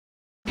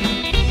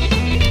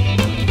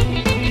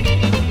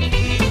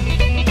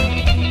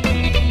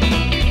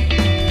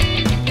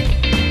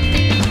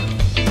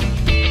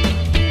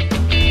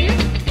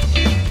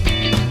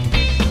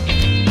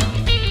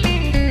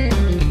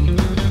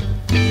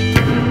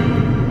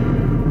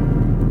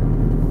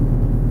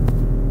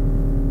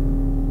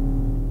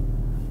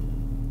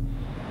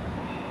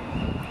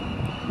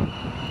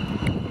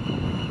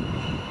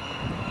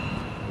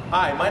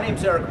my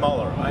name's Eric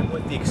Muller. I'm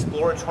with the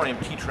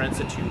Exploratorium Teacher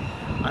Institute.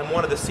 I'm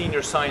one of the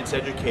senior science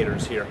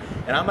educators here,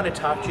 and I'm going to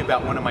talk to you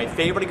about one of my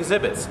favorite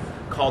exhibits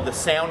called the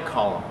Sound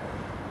Column.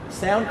 The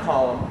Sound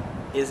Column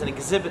is an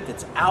exhibit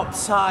that's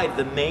outside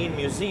the main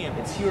museum.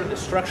 It's here in the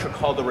structure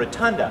called the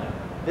Rotunda.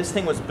 This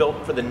thing was built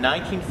for the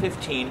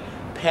 1915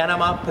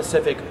 Panama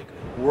Pacific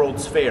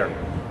World's Fair.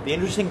 The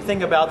interesting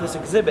thing about this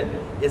exhibit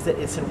is that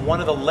it's in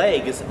one of the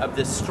legs of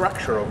this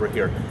structure over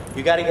here.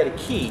 You got to get a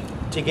key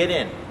to get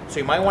in. So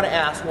you might want to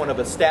ask one of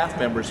the staff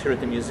members here at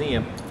the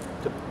museum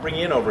to bring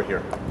you in over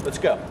here. Let's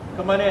go.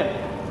 Come on in.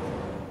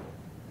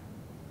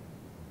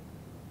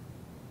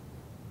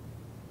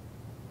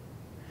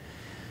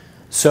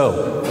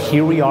 So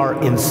here we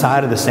are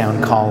inside of the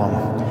sound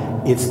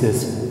column. It's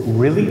this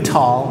really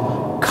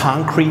tall,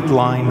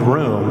 concrete-lined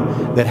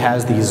room that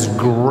has these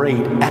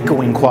great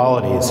echoing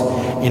qualities.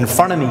 In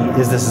front of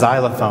me is this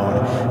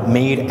xylophone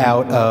made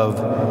out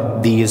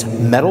of these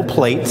metal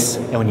plates,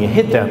 and when you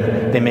hit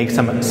them, they make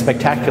some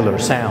spectacular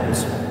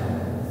sounds.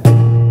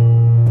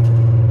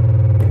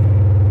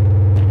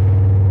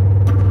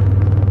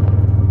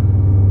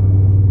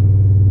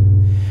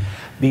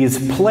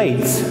 These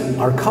plates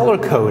are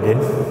color-coded,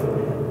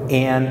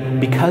 and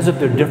because of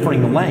their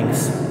differing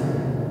lengths,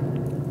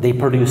 they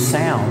produce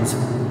sounds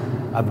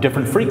of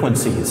different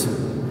frequencies.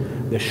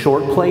 The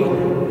short plate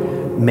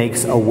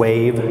makes a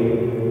wave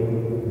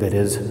that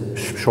is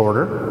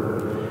shorter,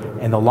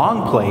 and the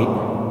long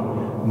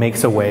plate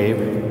makes a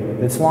wave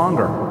that's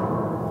longer.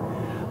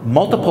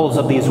 Multiples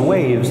of these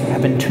waves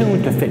have been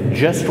tuned to fit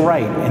just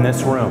right in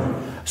this room.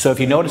 So if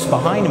you notice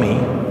behind me,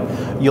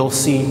 you'll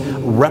see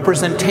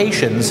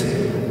representations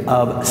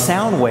of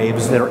sound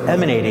waves that are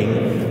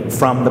emanating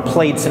from the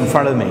plates in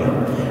front of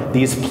me.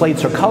 These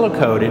plates are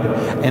color-coded,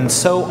 and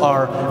so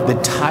are the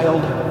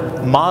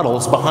tiled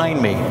models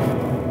behind me.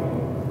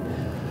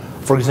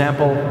 For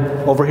example,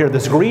 over here,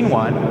 this green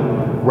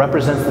one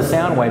represents the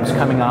sound waves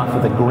coming off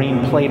of the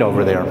green plate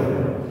over there.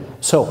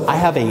 So I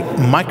have a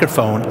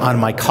microphone on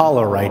my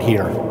collar right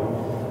here.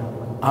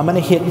 I'm going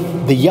to hit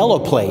the yellow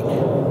plate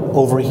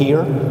over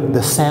here.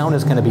 The sound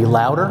is going to be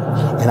louder,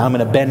 and I'm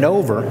going to bend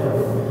over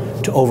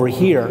to over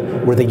here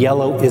where the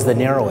yellow is the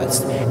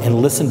narrowest,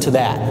 and listen to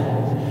that.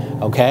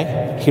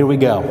 Okay, here we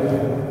go.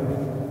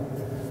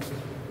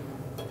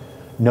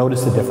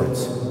 Notice the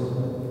difference.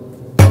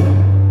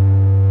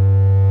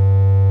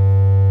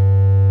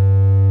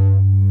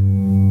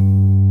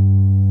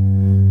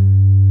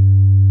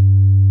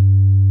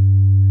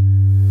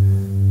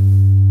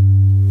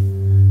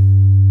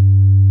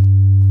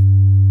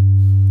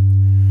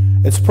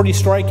 It's pretty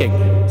striking.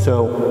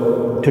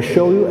 So to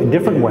show you a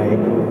different way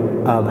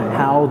of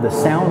how the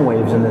sound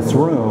waves in this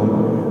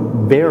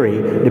room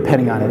vary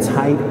depending on its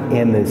height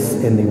and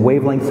the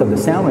wavelengths of the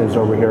sound waves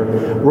over here,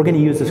 we're going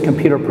to use this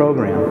computer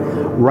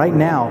program. Right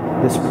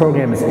now, this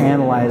program is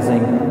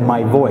analyzing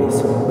my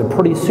voice, but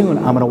pretty soon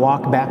I'm going to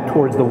walk back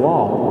towards the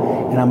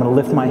wall and I'm going to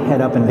lift my head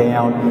up and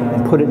down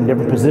and put it in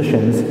different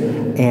positions,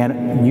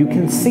 and you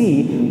can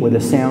see where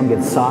the sound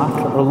gets soft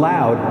or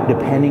loud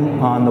depending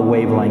on the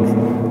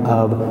wavelength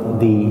of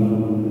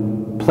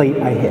the plate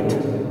I hit.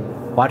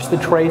 Watch the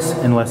trace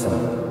and listen.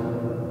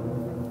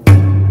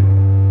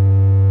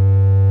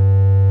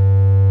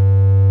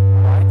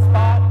 Wide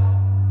spot,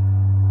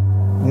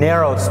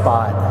 narrow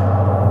spot.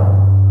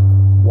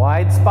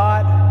 Wide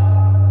spot,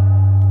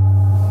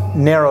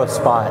 narrow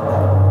spot.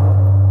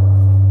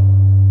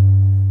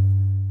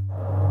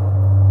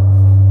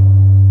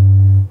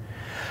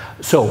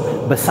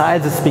 So,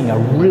 besides this being a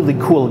really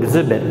cool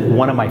exhibit,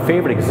 one of my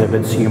favorite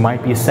exhibits, you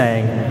might be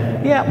saying,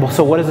 yeah, well,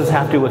 so what does this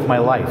have to do with my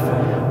life?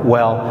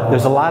 Well,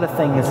 there's a lot of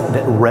things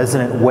that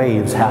resonant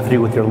waves have to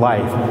do with your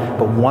life,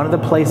 but one of the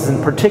places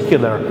in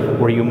particular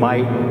where you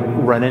might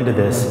run into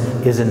this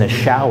is in the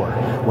shower.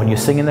 When you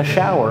sing in the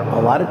shower,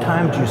 a lot of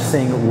times you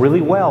sing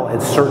really well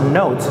at certain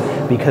notes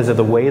because of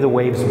the way the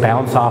waves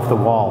bounce off the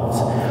walls.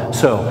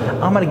 So,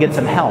 I'm going to get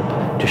some help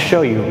to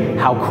show you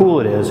how cool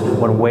it is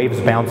when waves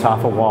bounce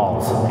off of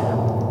walls.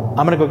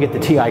 I'm going to go get the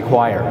TI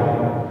choir.